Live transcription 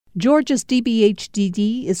Georgia's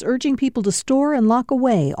DBHDD is urging people to store and lock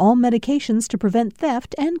away all medications to prevent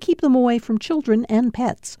theft and keep them away from children and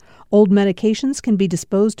pets. Old medications can be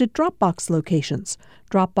disposed at Dropbox locations.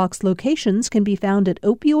 Dropbox locations can be found at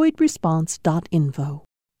opioidresponse.info.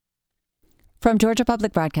 From Georgia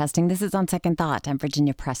Public Broadcasting, this is On Second Thought. I'm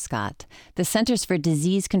Virginia Prescott. The Centers for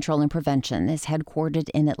Disease Control and Prevention is headquartered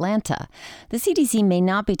in Atlanta. The CDC may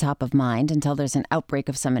not be top of mind until there's an outbreak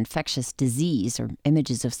of some infectious disease or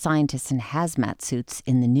images of scientists in hazmat suits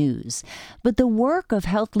in the news. But the work of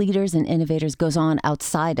health leaders and innovators goes on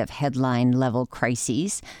outside of headline-level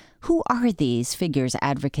crises. Who are these figures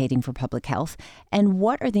advocating for public health, and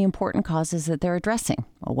what are the important causes that they're addressing?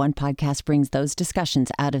 Well, one podcast brings those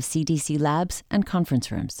discussions out of CDC labs and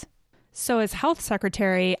conference rooms. So as health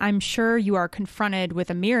secretary, I'm sure you are confronted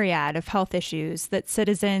with a myriad of health issues that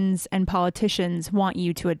citizens and politicians want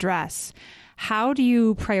you to address. How do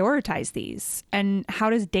you prioritize these? And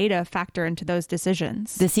how does data factor into those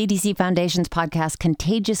decisions? The CDC Foundation's podcast,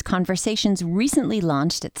 Contagious Conversations, recently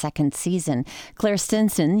launched its second season. Claire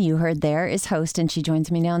Stinson, you heard there, is host, and she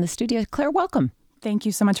joins me now in the studio. Claire, welcome. Thank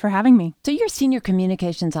you so much for having me. So you're Senior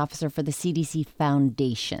Communications Officer for the CDC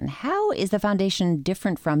Foundation. How is the foundation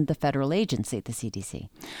different from the federal agency, the CDC?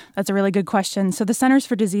 That's a really good question. So the Centers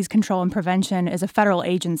for Disease Control and Prevention is a federal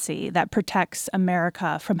agency that protects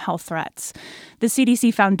America from health threats. The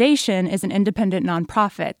CDC Foundation is an independent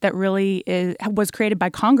nonprofit that really was created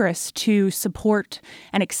by Congress to support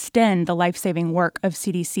and extend the life-saving work of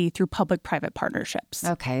CDC through public-private partnerships.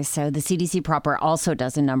 Okay, so the CDC proper also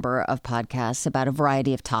does a number of podcasts about a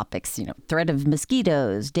variety of topics, threat of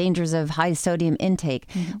mosquitoes, dangers of high sodium intake.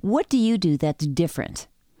 Mm-hmm. What do you do that's different?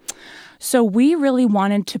 So we really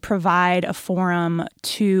wanted to provide a forum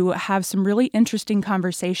to have some really interesting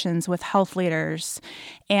conversations with health leaders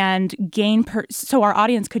and so our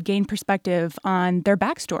audience could gain perspective on their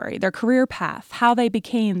backstory, their career path, how they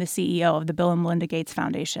became the CEO of the Bill and Melinda Gates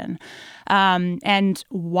Foundation, and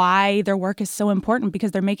why their work is so important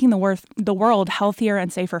because they're making the world healthier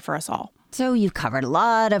and safer for us all. So you've covered a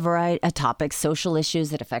lot of topics, social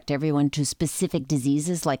issues that affect everyone, to specific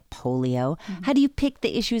diseases like polio. Mm-hmm. How do you pick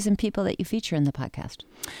the issues and people that you feature in the podcast?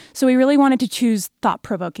 So we really wanted to choose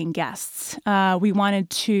thought-provoking guests. We wanted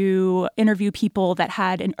to interview people that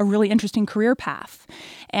had a really interesting career path.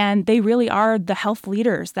 And they really are the health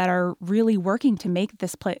leaders that are really working to make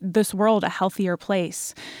this world a healthier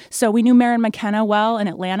place. So we knew Maren McKenna well in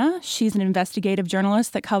Atlanta. She's an investigative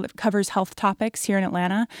journalist that covers health topics here in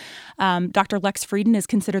Atlanta. Dr. Lex Frieden is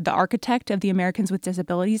considered the architect of the Americans with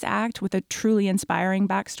Disabilities Act with a truly inspiring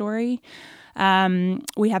backstory.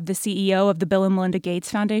 We have the CEO of the Bill and Melinda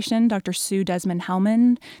Gates Foundation, Dr. Sue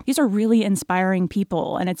Desmond-Hellmann. These are really inspiring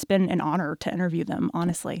people, and it's been an honor to interview them,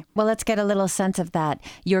 honestly. Well, let's get a little sense of that.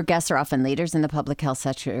 Your guests are often leaders in the public health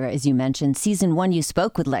sector, as you mentioned. Season 1, you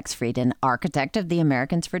spoke with Lex Frieden, architect of the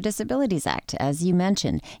Americans for Disabilities Act, as you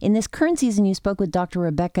mentioned. In this current season, you spoke with Dr.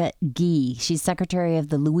 Rebecca Gee. She's secretary of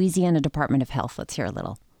the Louisiana Department of Health. Let's hear a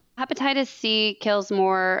little. Hepatitis C kills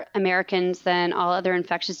more Americans than all other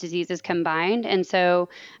infectious diseases combined. And so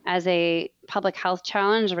as a public health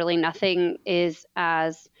challenge, really nothing is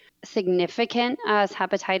as significant as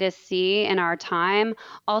hepatitis C in our time.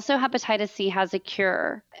 Also, hepatitis C has a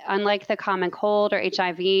cure. Unlike the common cold or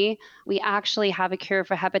HIV, we actually have a cure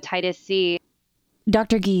for hepatitis C.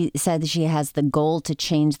 Dr. Gee said that she has the goal to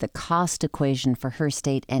change the cost equation for her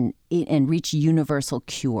state and reach universal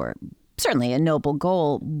cure. Certainly a noble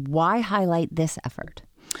goal. Why highlight this effort?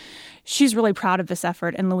 She's really proud of this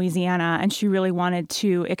effort in Louisiana, and she really wanted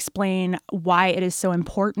to explain why it is so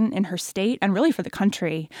important in her state and really for the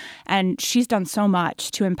country. And she's done so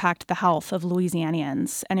much to impact the health of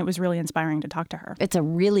Louisianians, and it was really inspiring to talk to her. It's a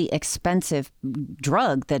really expensive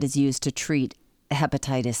drug that is used to treat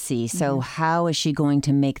hepatitis C. So how is she going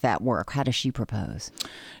to make that work? How does she propose?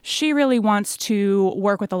 She really wants to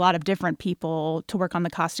work with a lot of different people to work on the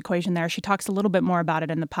cost equation there. She talks a little bit more about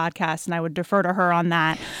it in the podcast, and I would defer to her on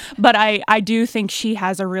that. But I do think she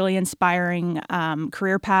has a really inspiring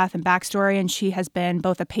career path and backstory, and she has been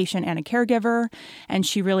both a patient and a caregiver, and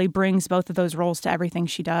she really brings both of those roles to everything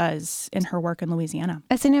she does in her work in Louisiana.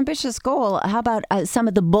 It's an ambitious goal. How about some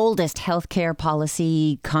of the boldest healthcare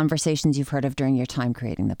policy conversations you've heard of during your time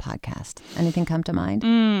creating the podcast? Anything come to mind?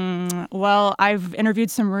 Well, I've interviewed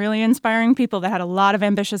some really inspiring people that had a lot of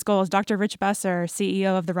ambitious goals. Dr. Rich Besser,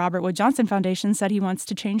 CEO of the Robert Wood Johnson Foundation, said he wants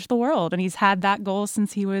to change the world, and he's had that goal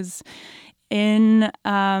since he was in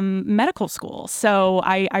medical school. So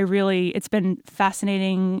it's been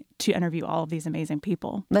fascinating to interview all of these amazing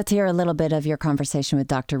people. Let's hear a little bit of your conversation with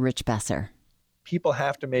Dr. Rich Besser. People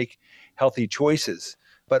have to make healthy choices.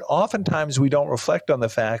 But oftentimes we don't reflect on the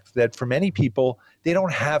fact that for many people, they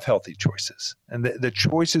don't have healthy choices. And the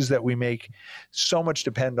choices that we make so much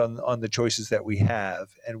depend on the choices that we have.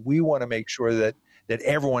 And we want to make sure that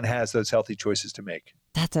everyone has those healthy choices to make.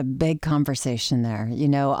 That's a big conversation there.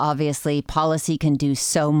 Obviously, policy can do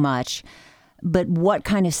so much. But what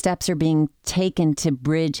kind of steps are being taken to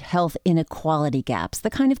bridge health inequality gaps?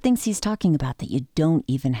 The kind of things he's talking about that you don't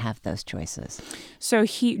even have those choices. So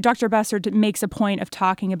Dr. Besser makes a point of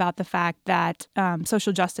talking about the fact that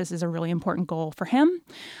social justice is a really important goal for him.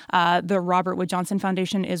 The Robert Wood Johnson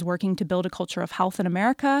Foundation is working to build a culture of health in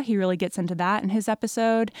America. He really gets into that in his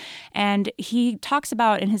episode. And he talks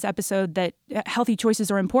about in his episode that healthy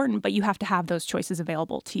choices are important, but you have to have those choices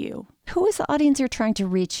available to you. Who is the audience you're trying to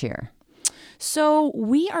reach here? So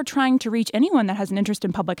we are trying to reach anyone that has an interest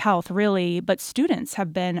in public health, really, but students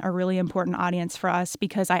have been a really important audience for us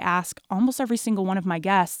because I ask almost every single one of my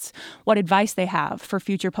guests what advice they have for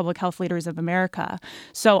future public health leaders of America.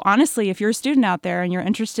 So honestly, if you're a student out there and you're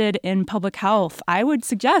interested in public health, I would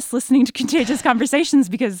suggest listening to Contagious Conversations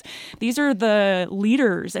because these are the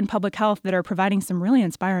leaders in public health that are providing some really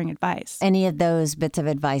inspiring advice. Any of those bits of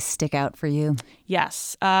advice stick out for you?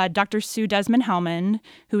 Yes. Dr. Sue Desmond-Hellmann,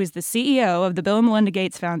 who is the CEO of the Bill and Melinda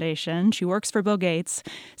Gates Foundation, she works for Bill Gates,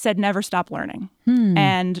 said never stop learning.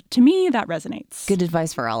 And to me, that resonates. Good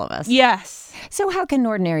advice for all of us. Yes. So how can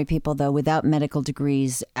ordinary people, though, without medical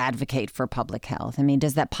degrees, advocate for public health? I mean,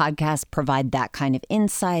 does that podcast provide that kind of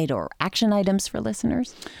insight or action items for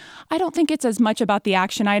listeners? I don't think it's as much about the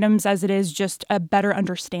action items as it is just a better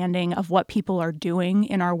understanding of what people are doing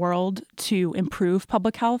in our world to improve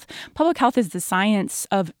public health. Public health is the science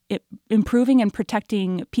of improving and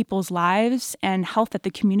protecting people's lives and health at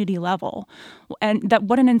the community level. And that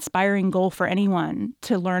what an inspiring goal for anyone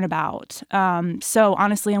to learn about. So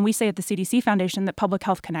honestly, and we say at the CDC Foundation that public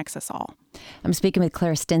health connects us all. I'm speaking with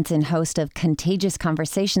Claire Stinson, host of Contagious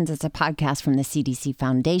Conversations. It's a podcast from the CDC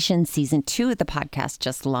Foundation. Season 2 of the podcast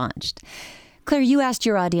just launched. Claire, you asked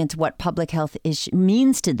your audience what public health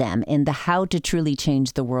means to them in the How to Truly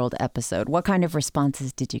Change the World episode. What kind of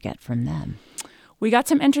responses did you get from them? We got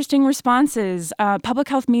some interesting responses. Public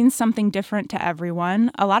health means something different to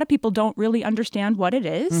everyone. A lot of people don't really understand what it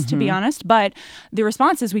is, to be honest, but the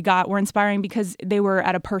responses we got were inspiring because they were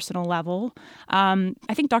at a personal level. I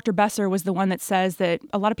think Dr. Besser was the one that says that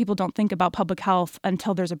a lot of people don't think about public health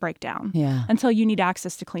until there's a breakdown, until you need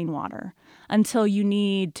access to clean water, until you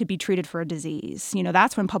need to be treated for a disease.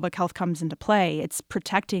 That's when public health comes into play. It's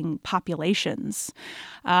protecting populations.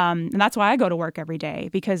 And that's why I go to work every day,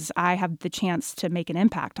 because I have the chance to make an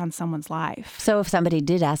impact on someone's life. So if somebody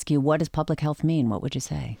did ask you, what does public health mean? What would you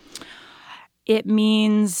say? It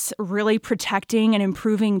means really protecting and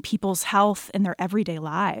improving people's health in their everyday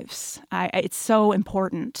lives. It's so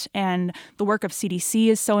important. And the work of CDC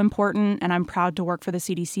is so important. And I'm proud to work for the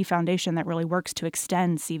CDC Foundation that really works to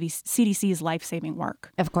extend CDC's life-saving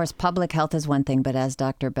work. Of course, public health is one thing, but as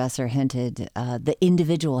Dr. Besser hinted, the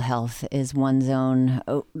individual health is one's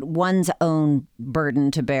own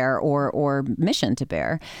burden to bear or mission to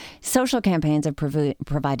bear. Social campaigns have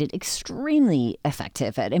provided extremely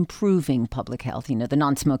effective at improving public health, the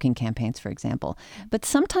non-smoking campaigns, for example. But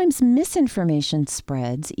sometimes misinformation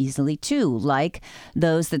spreads easily, too, like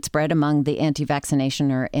those that spread among the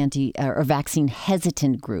anti-vaccination or vaccine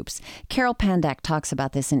hesitant groups. Carol Pandak talks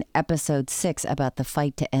about this in episode 6 about the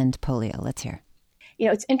fight to end polio. Let's hear.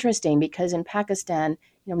 It's interesting because in Pakistan,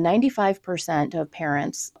 95% of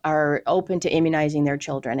parents are open to immunizing their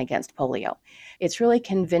children against polio. It's really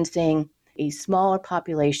convincing a smaller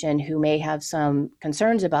population who may have some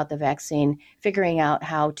concerns about the vaccine, figuring out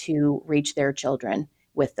how to reach their children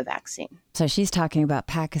with the vaccine. So she's talking about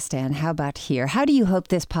Pakistan. How about here? How do you hope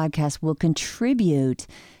this podcast will contribute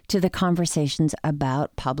to the conversations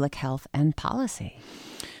about public health and policy?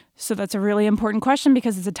 So that's a really important question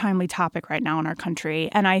because it's a timely topic right now in our country.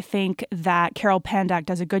 And I think that Carol Pandak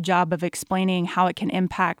does a good job of explaining how it can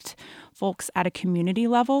impact folks at a community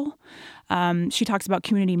level. She talks about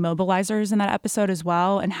community mobilizers in that episode as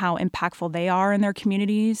well and how impactful they are in their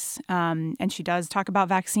communities. And she does talk about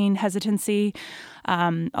vaccine hesitancy.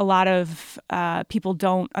 A lot of people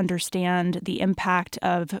don't understand the impact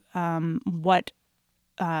of what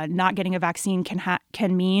not getting a vaccine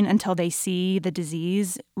can mean until they see the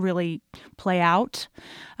disease really play out.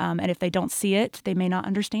 And if they don't see it, they may not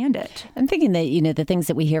understand it. I'm thinking that, the things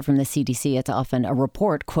that we hear from the CDC, it's often a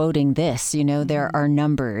report quoting this, there are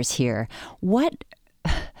numbers here.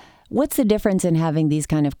 What's the difference in having these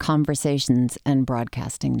kind of conversations and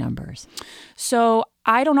broadcasting numbers? So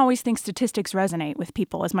I don't always think statistics resonate with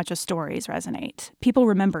people as much as stories resonate. People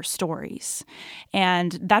remember stories.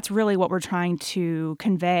 And that's really what we're trying to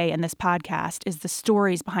convey in this podcast is the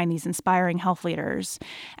stories behind these inspiring health leaders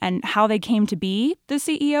and how they came to be the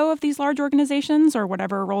CEO of these large organizations or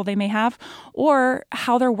whatever role they may have, or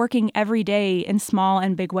how they're working every day in small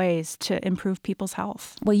and big ways to improve people's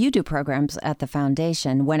health. Well, you do programs at the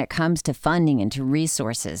foundation. When it comes to funding and to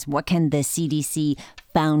resources, what can the CDC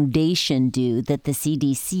Foundation do that the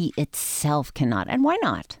CDC itself cannot? And why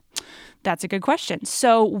not? That's a good question.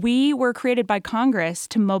 So we were created by Congress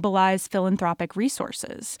to mobilize philanthropic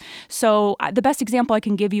resources. So the best example I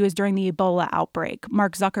can give you is during the Ebola outbreak.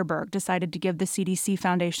 Mark Zuckerberg decided to give the CDC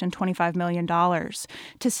Foundation $25 million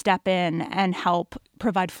to step in and help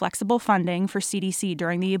provide flexible funding for CDC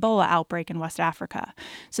during the Ebola outbreak in West Africa.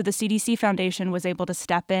 So the CDC Foundation was able to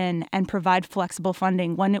step in and provide flexible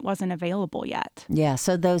funding when it wasn't available yet. Yeah,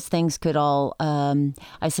 so those things could all,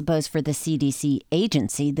 I suppose, for the CDC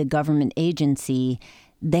agency, the government agency,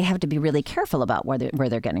 they have to be really careful about where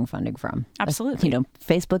they're getting funding from. Absolutely. You know,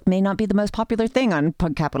 Facebook may not be the most popular thing on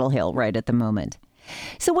Capitol Hill right at the moment.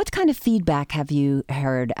 So what kind of feedback have you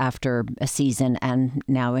heard after a season and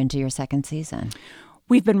now into your second season?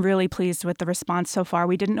 We've been really pleased with the response so far.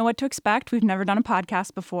 We didn't know what to expect. We've never done a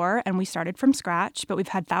podcast before, and we started from scratch, but we've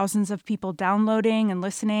had thousands of people downloading and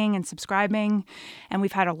listening and subscribing, and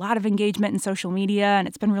we've had a lot of engagement in social media, and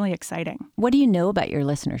it's been really exciting. What do you know about your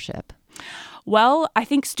listenership? Well, I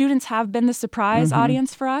think students have been the surprise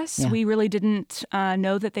audience for us. Yeah. We really didn't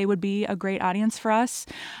know that they would be a great audience for us.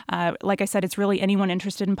 Like I said, it's really anyone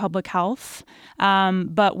interested in public health.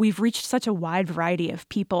 But we've reached such a wide variety of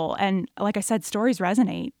people. And like I said, stories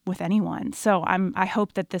resonate with anyone. So I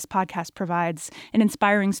hope that this podcast provides an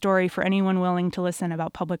inspiring story for anyone willing to listen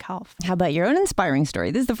about public health. How about your own inspiring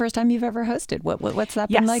story? This is the first time you've ever hosted. What's that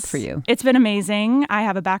been like for you? It's been amazing. I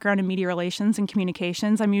have a background in media relations and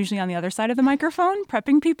communications. I'm usually on the other side of the microphone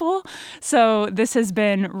prepping people. So this has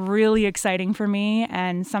been really exciting for me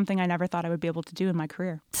and something I never thought I would be able to do in my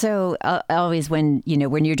career. So always when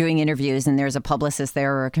you're doing interviews and there's a publicist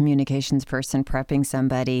there or a communications person prepping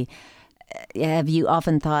somebody, have you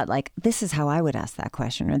often thought like, this is how I would ask that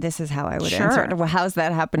question or this is how I would answer it? Well, how's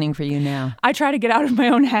that happening for you now? I try to get out of my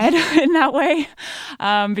own head in that way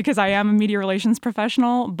because I am a media relations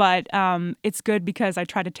professional, but it's good because I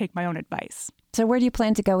try to take my own advice. So where do you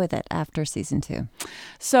plan to go with it after season 2?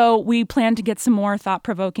 So we plan to get some more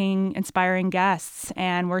thought-provoking, inspiring guests,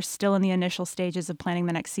 and we're still in the initial stages of planning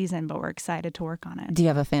the next season, but we're excited to work on it. Do you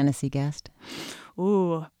have a fantasy guest?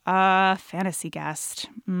 Ooh, fantasy guest.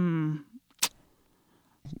 You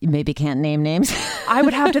maybe can't name names. I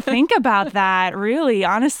would have to think about that, really,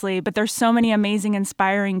 honestly. But there's so many amazing,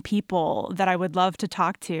 inspiring people that I would love to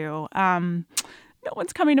talk to. No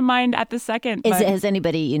one's coming to mind at the second. Has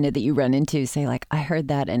anybody, that you run into say like, I heard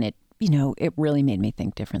that and it really made me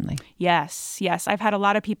think differently? Yes. I've had a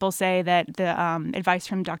lot of people say that the advice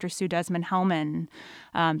from Dr. Sue Desmond-Hellmann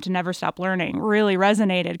to never stop learning really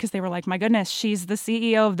resonated because they were like, my goodness, she's the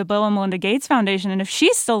CEO of the Bill and Melinda Gates Foundation. And if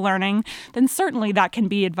she's still learning, then certainly that can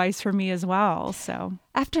be advice for me as well. So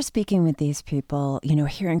after speaking with these people,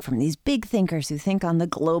 hearing from these big thinkers who think on the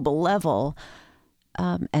global level,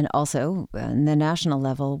 and also on the national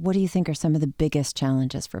level, what do you think are some of the biggest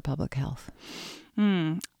challenges for public health?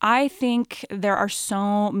 I think there are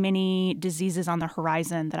so many diseases on the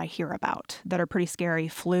horizon that I hear about that are pretty scary.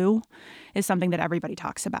 Flu is something that everybody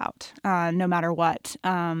talks about, no matter what.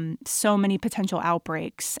 So many potential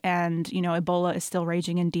outbreaks. And, Ebola is still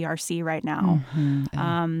raging in DRC right now.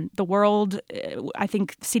 The world, I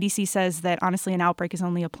think CDC says that, honestly, an outbreak is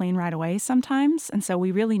only a plane ride away sometimes. And so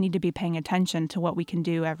we really need to be paying attention to what we can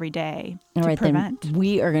do every day to prevent. Then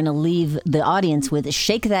we are going to leave the audience with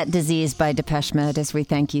Shake That Disease by Depeche Mode as we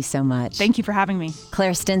thank you so much. Thank you for having me.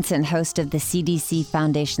 Claire Stinson, host of the CDC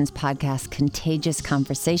Foundation's podcast, Contagious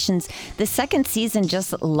Conversations. The second season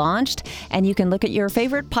just launched, and you can look at your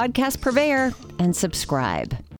favorite podcast purveyor and subscribe.